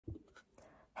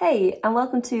Hey, and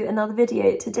welcome to another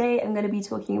video. Today I'm going to be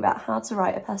talking about how to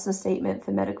write a personal statement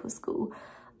for medical school.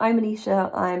 I'm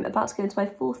Anisha, I'm about to go into my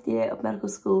 4th year of medical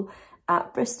school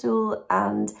at Bristol,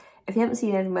 and if you haven't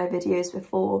seen any of my videos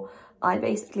before, I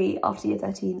basically, after year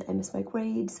 13, I missed my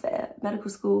grades for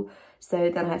medical school, so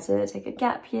then I had to take a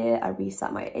gap year, I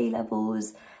resat my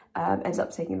A-levels, ended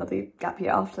up taking another gap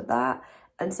year after that,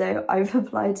 and so I've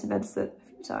applied to medicine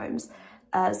a few times,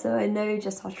 so I know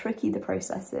just how tricky the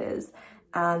process is.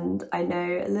 And I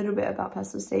know a little bit about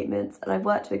personal statements, and I've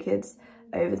worked with kids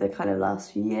over the kind of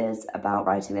last few years about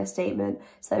writing their statement,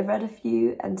 so I've read a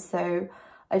few, and so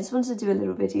I just wanted to do a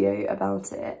little video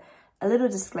about it. A little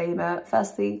disclaimer: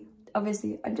 firstly,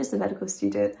 obviously I'm just a medical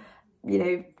student, you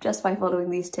know, just by following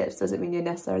these tips doesn't mean you're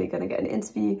necessarily going to get an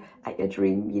interview at your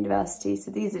dream university, so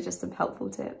these are just some helpful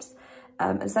tips.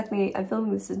 And secondly, I'm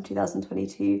filming this in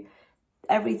 2022,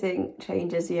 everything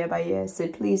changes year by year, so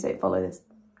please don't follow this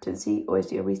to see, always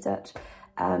do your research,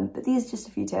 but these are just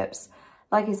a few tips.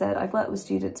 Like I said, I've worked with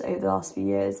students over the last few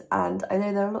years, and I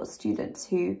know there are a lot of students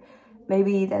who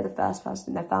maybe they're the first person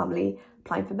in their family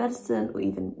applying for medicine or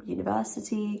even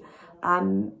university.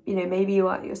 You know, maybe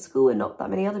you're at your school and not that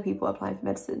many other people are applying for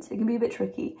medicine, so it can be a bit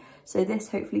tricky. So this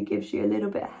hopefully gives you a little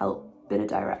bit of help, bit of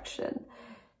direction.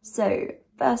 So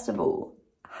first of all,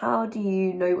 how do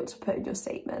you know what to put in your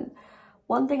statement?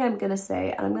 One thing I'm going to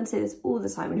say, and I'm going to say this all the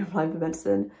time when you're applying for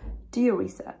medicine, do your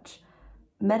research.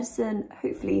 Medicine,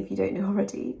 hopefully, if you don't know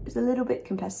already, is a little bit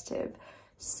competitive.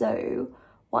 So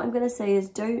what I'm going to say is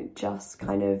don't just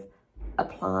kind of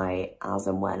apply as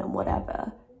and when and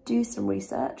whatever. Do some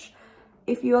research.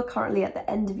 If you are currently at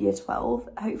the end of year 12,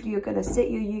 hopefully you're going to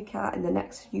sit your UCAT in the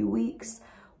next few weeks.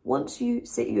 Once you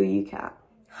sit your UCAT,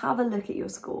 have a look at your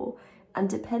score, and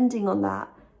depending on that,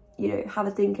 you know, have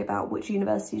a think about which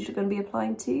universities you're going to be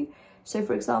applying to. So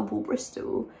for example,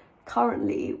 Bristol,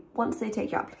 currently, once they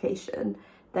take your application,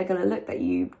 they're going to look that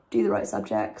you do the right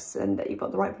subjects and that you've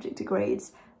got the right predicted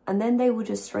grades, and then they will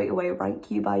just straight away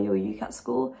rank you by your UCAT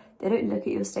score. They don't look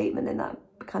at your statement in that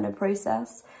kind of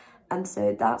process. And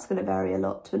so that's going to vary a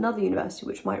lot to another university,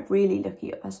 which might really look at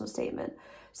your personal statement.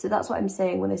 So that's what I'm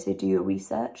saying when I say do your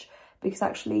research, because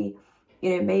actually,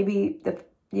 you know, maybe the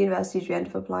universities you end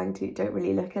up applying to don't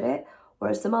really look at it,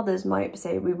 whereas some others might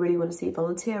say we really want to see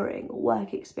volunteering or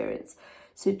work experience.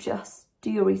 So just do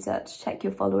your research, check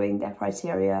you're following their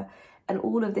criteria, and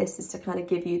all of this is to kind of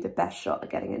give you the best shot at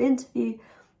getting an interview.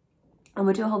 And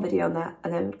we'll do a whole video on that,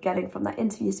 and then getting from that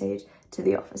interview stage to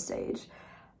the offer stage.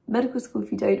 Medical school,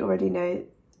 if you don't already know,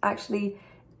 actually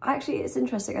it's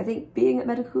interesting. I think being at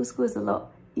medical school is a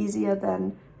lot easier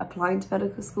than applying to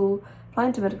medical school.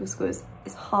 Applying to medical school is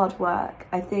hard work.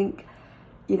 I think,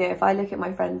 you know, if I look at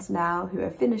my friends now who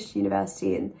have finished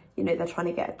university and, you know, they're trying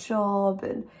to get a job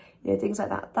and, you know, things like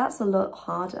that, that's a lot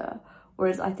harder.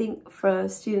 Whereas I think for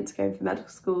students going for medical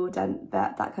school,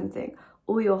 that kind of thing,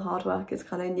 all your hard work is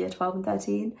kind of in year 12 and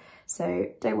 13. So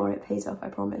don't worry, it pays off, I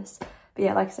promise. But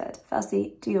yeah, like I said,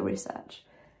 firstly, do your research.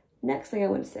 Next thing I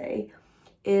want to say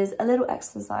is a little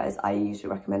exercise I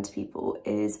usually recommend to people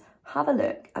is have a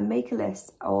look and make a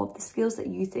list of the skills that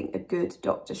you think a good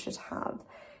doctor should have.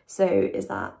 So is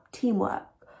that teamwork,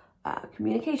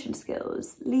 communication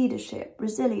skills, leadership,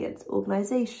 resilience,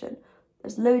 organisation?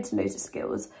 There's loads and loads of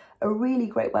skills. A really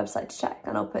great website to check,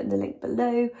 and I'll put in the link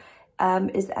below,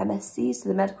 is the MSc, so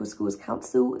the Medical Schools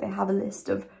Council. They have a list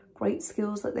of great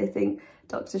skills that they think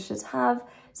doctors should have.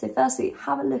 So firstly,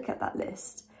 have a look at that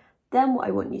list. Then what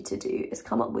I want you to do is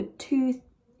come up with 2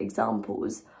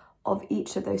 examples of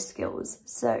each of those skills.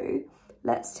 So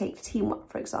let's take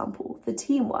teamwork, for example. For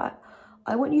teamwork,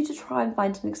 I want you to try and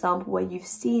find an example where you've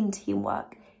seen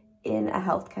teamwork in a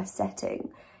healthcare setting.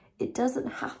 It doesn't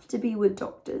have to be with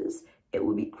doctors. It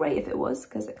would be great if it was,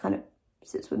 because it kind of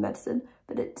sits with medicine,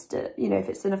 but it's, you know, if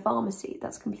it's in a pharmacy,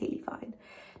 that's completely fine.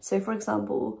 So for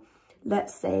example,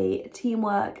 let's say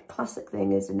teamwork, classic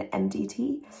thing is an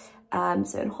MDT.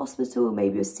 So in hospital,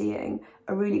 maybe you're seeing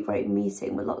a really great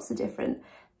meeting with lots of different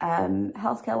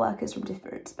healthcare workers from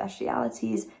different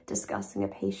specialities discussing a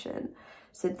patient.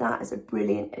 So that is a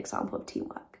brilliant example of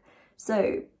teamwork.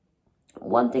 So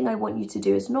one thing I want you to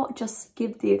do is not just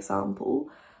give the example,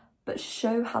 but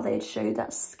show how they'd show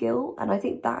that skill. And I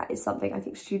think that is something I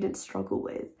think students struggle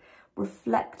with,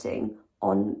 reflecting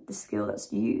on the skill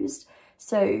that's used.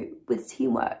 So with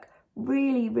teamwork,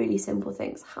 really, really simple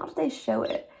things. How do they show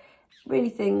it? Really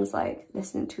things like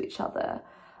listening to each other,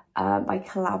 by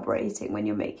collaborating when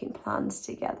you're making plans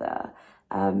together.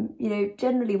 You know,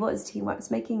 generally what is teamwork?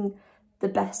 It's making the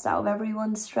best out of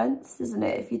everyone's strengths, isn't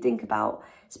it? If you think about,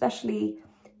 especially,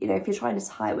 you know, if you're trying to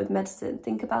tie it with medicine,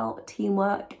 think about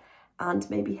teamwork and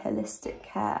maybe holistic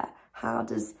care. how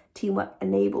does teamwork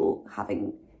enable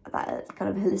having that kind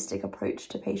of holistic approach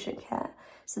to patient care?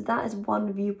 So that is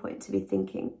one viewpoint to be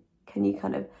thinking. Can you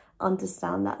kind of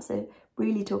understand that? So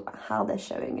really talk about how they're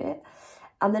showing it.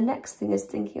 And the next thing is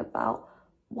thinking about,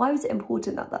 why was it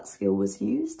important that that skill was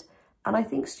used? And I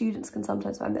think students can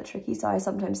sometimes find that tricky. So I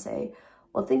sometimes say,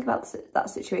 well, think about that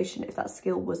situation if that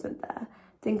skill wasn't there.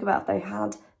 Think about if they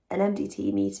had an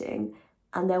MDT meeting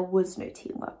and there was no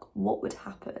teamwork, what would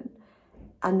happen?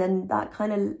 And then that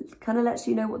kind of lets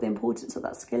you know what the importance of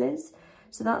that skill is.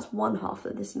 So that's one half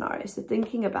of the scenario. So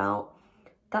thinking about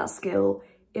that skill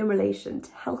in relation to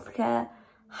healthcare,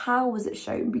 how was it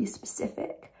shown, be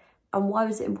specific, and why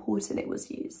was it important it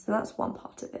was used? So that's one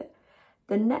part of it.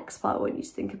 The next part I want you to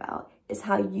think about is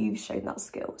how you've shown that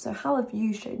skill. So how have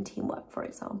you shown teamwork, for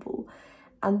example?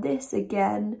 And this,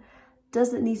 again,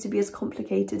 doesn't need to be as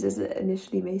complicated as it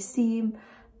initially may seem.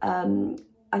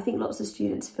 I think lots of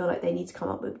students feel like they need to come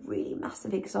up with really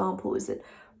massive examples, and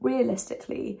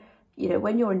realistically, you know,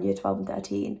 when you're in year 12 and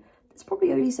 13, there's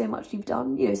probably only so much you've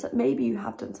done. You know, so maybe you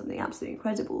have done something absolutely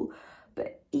incredible,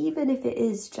 but even if it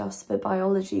is just for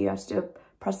biology, you have to do a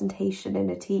presentation in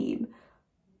a team,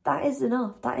 that is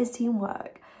enough. That is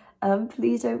teamwork.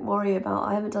 Please don't worry about,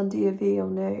 I haven't done DOV or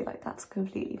no, like that's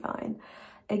completely fine.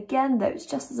 Again, though, it's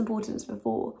just as important as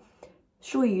before.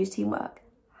 Sure, you use teamwork.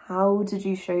 How did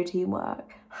you show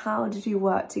teamwork? How did you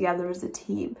work together as a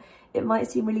team? It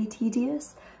might seem really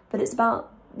tedious, but it's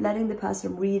about letting the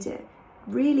person read it.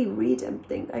 Really read it and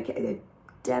think, okay,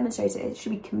 demonstrate it. It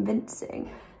should be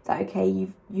convincing that, okay,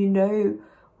 you know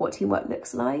what teamwork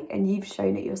looks like and you've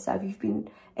shown it yourself. You've been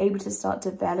able to start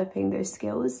developing those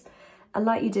skills. And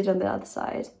like you did on the other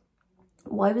side,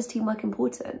 why was teamwork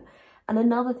important? And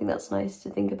another thing that's nice to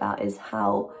think about is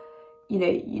how, you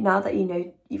know, now that you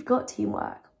know you've got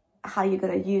teamwork, how you're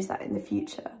going to use that in the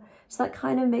future. So that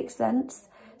kind of makes sense.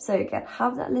 So again,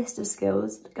 have that list of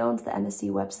skills, go onto the MSc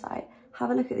website,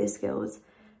 have a look at these skills,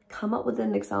 come up with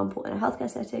an example in a healthcare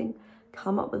setting,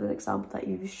 come up with an example that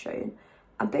you've shown.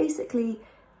 And basically,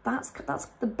 that's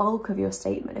the bulk of your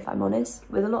statement, if I'm honest.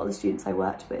 With a lot of the students I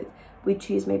worked with, we'd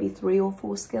choose maybe 3 or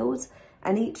 4 skills,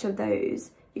 and each of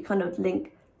those, you kind of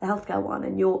link the healthcare one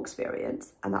and your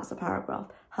experience, and that's a paragraph.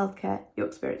 Healthcare, your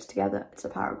experience together, it's a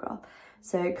paragraph.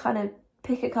 So kind of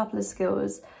pick a couple of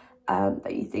skills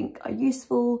that you think are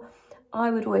useful.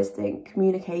 I would always think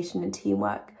communication and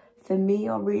teamwork, for me,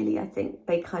 are really, I think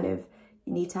they kind of,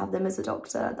 you need to have them as a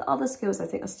doctor. The other skills I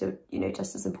think are still, you know,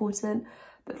 just as important.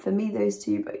 But for me, those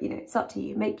two, but you know, it's up to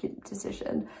you, make your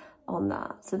decision on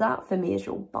that. So that for me is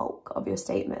your bulk of your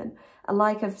statement. And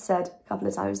like I've said a couple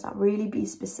of times now, really be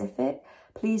specific.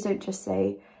 Please don't just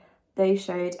say they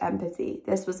showed empathy.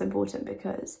 This was important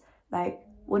because, like,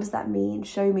 what does that mean?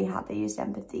 Show me how they used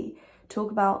empathy.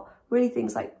 Talk about really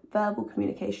things like verbal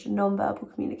communication, non-verbal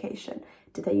communication.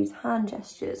 Did they use hand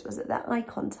gestures? Was it their eye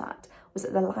contact? Was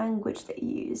it the language they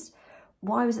used?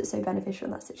 Why was it so beneficial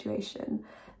in that situation?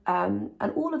 And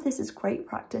all of this is great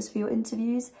practice for your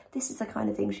interviews. This is the kind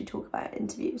of things you talk about in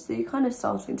interviews. So you're kind of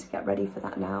starting to get ready for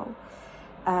that now.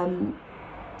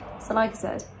 So like I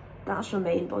said, that's your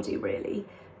main body really.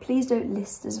 Please don't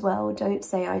list as well. Don't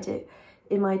say I do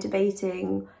in my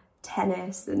debating,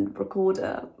 tennis and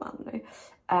recorder, I don't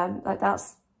know. Like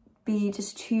that's,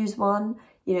 just choose one.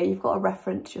 You know, you've got a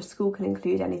reference, your school can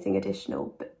include anything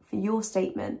additional, but for your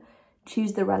statement,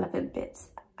 choose the relevant bits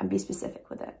and be specific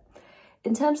with it.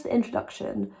 In terms of the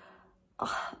introduction,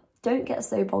 don't get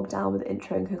so bogged down with the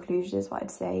intro and conclusion is what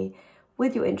I'd say.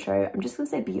 With your intro, I'm just going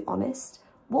to say be honest.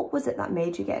 What was it that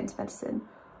made you get into medicine?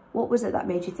 What was it that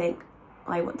made you think,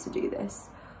 I want to do this?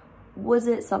 Was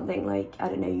it something like, I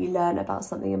don't know, you learn about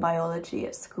something in biology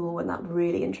at school and that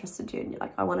really interested you and you're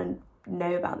like, I want to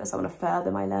know about this, I want to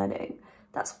further my learning?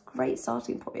 That's a great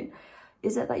starting point.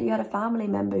 Is it that you had a family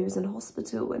member who was in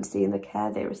hospital and seeing the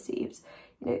care they received?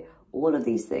 You know, all of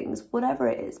these things, whatever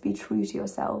it is, be true to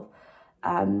yourself.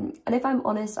 And if I'm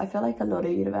honest, I feel like a lot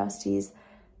of universities,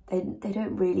 they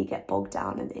don't really get bogged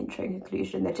down in the intro and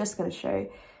conclusion. They're just going to show,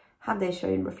 have they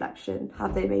shown reflection?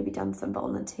 Have they maybe done some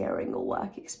volunteering or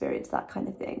work experience, that kind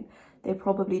of thing? They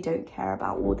probably don't care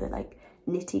about all the like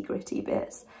nitty gritty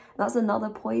bits. And that's another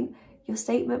point. Your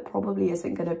statement probably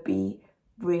isn't going to be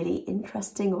really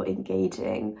interesting or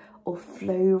engaging or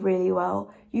flow really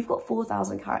well. You've got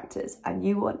 4,000 characters and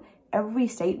you want every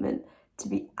statement to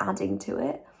be adding to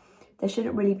it. There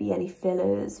shouldn't really be any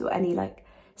fillers or any like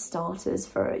starters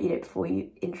for, you know, before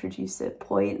you introduce a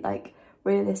point. Like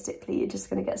realistically, you're just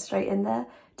going to get straight in there.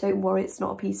 Don't worry, it's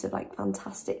not a piece of like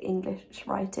fantastic English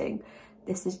writing.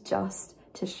 This is just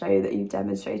to show that you've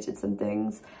demonstrated some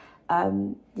things.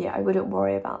 Yeah, I wouldn't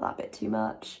worry about that bit too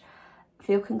much.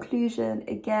 For your conclusion,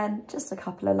 again, just a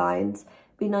couple of lines.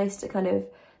 Be nice to kind of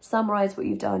summarise what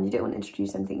you've done. You don't want to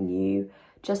introduce anything new,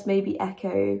 just maybe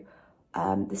echo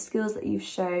the skills that you've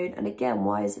shown. And again,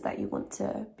 why is it that you want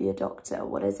to be a doctor?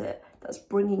 What is it that's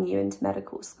bringing you into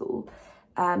medical school?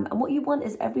 And what you want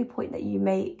is every point that you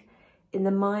make in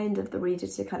the mind of the reader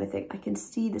to kind of think, I can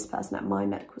see this person at my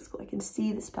medical school. I can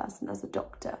see this person as a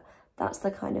doctor. That's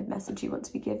the kind of message you want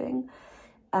to be giving.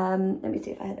 Let me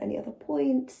see if I had any other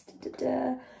points.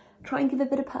 Try and give a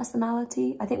bit of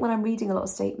personality. I think when I'm reading a lot of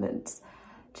statements,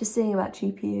 just seeing about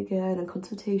GP again and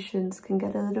consultations can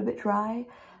get a little bit dry.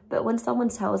 But when someone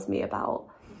tells me about,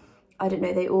 I don't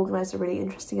know, they organise a really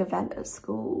interesting event at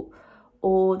school,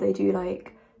 or they do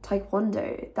like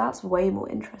taekwondo, that's way more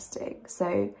interesting.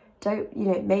 So don't, you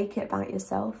know, make it about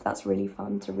yourself. That's really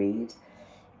fun to read.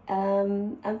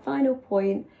 And final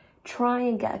point, try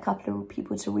and get a couple of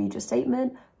people to read your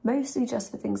statement, mostly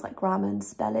just for things like grammar and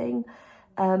spelling.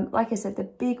 Like I said, the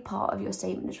big part of your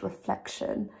statement is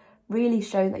reflection, really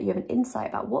showing that you have an insight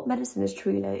about what medicine is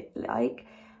truly like,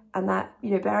 and that,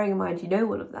 you know, bearing in mind you know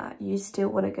all of that, you still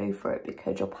want to go for it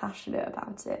because you're passionate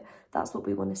about it. That's what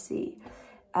we want to see.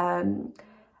 And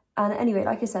anyway,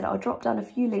 like I said, I'll drop down a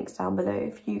few links down below,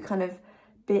 a few kind of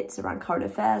bits around current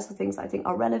affairs or things I think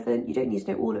are relevant. You don't need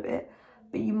to know all of it,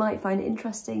 but you might find it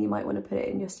interesting. You might want to put it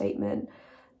in your statement.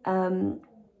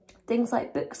 Things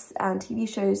like books and TV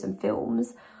shows and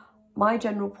films, my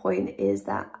general point is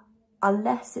that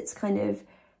unless it's kind of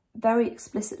very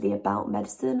explicitly about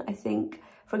medicine, I think,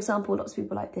 for example, lots of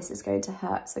people are like, This Is Going to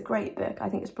Hurt. It's a great book. I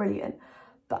think it's brilliant.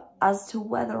 But as to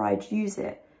whether I'd use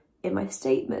it in my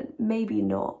statement, maybe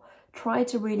not. Try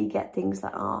to really get things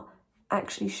that are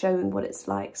actually showing what it's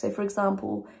like. So for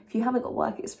example, if you haven't got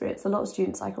work experience, a lot of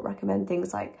students, I could recommend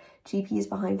things like GPs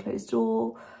Behind Closed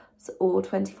Door or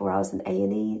 24 Hours in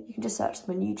A&E. You can just search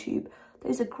them on YouTube.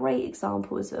 Those are great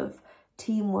examples of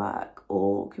teamwork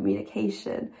or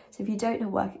communication. So if you don't have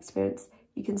work experience,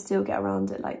 you can still get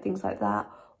around it, like things like that.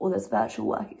 Or there's virtual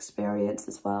work experience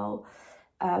as well.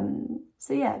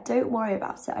 So yeah, don't worry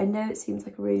about it. I know it seems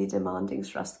like a really demanding,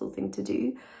 stressful thing to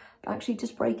do, but actually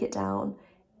just break it down.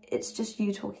 It's just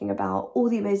you talking about all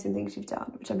the amazing things you've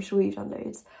done, which I'm sure you've done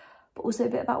loads, but also a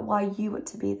bit about why you want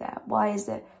to be there. Why is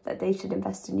it that they should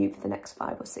invest in you for the next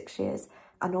 5 or 6 years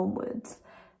and onwards?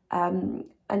 And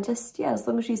just, yeah, as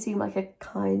long as you seem like a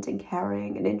kind and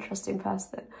caring and interesting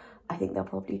person, I think they'll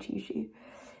probably choose you.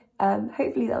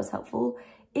 Hopefully that was helpful.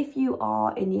 If you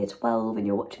are in year 12 and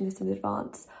you're watching this in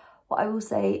advance, what I will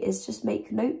say is just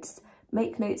make notes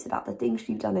about the things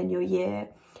you've done in your year.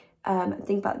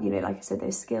 Think about, you know, like I said,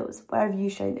 those skills. Where have you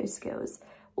shown those skills?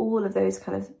 All of those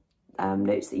kind of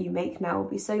notes that you make now will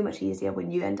be so much easier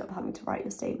when you end up having to write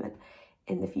your statement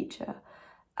in the future.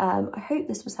 I hope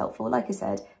this was helpful. Like I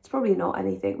said, it's probably not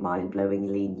anything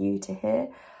mind-blowingly new to hear,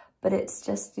 but it's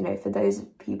just, you know, for those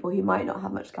people who might not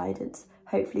have much guidance,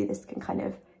 hopefully this can kind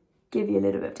of give you a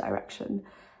little bit of direction.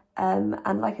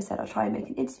 And like I said, I'll try and make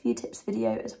an interview tips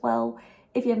video as well.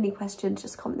 If you have any questions,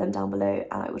 just comment them down below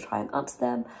and I will try and answer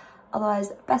them.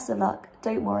 Otherwise, best of luck,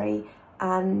 don't worry,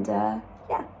 and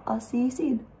yeah, I'll see you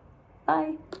soon.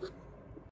 Bye.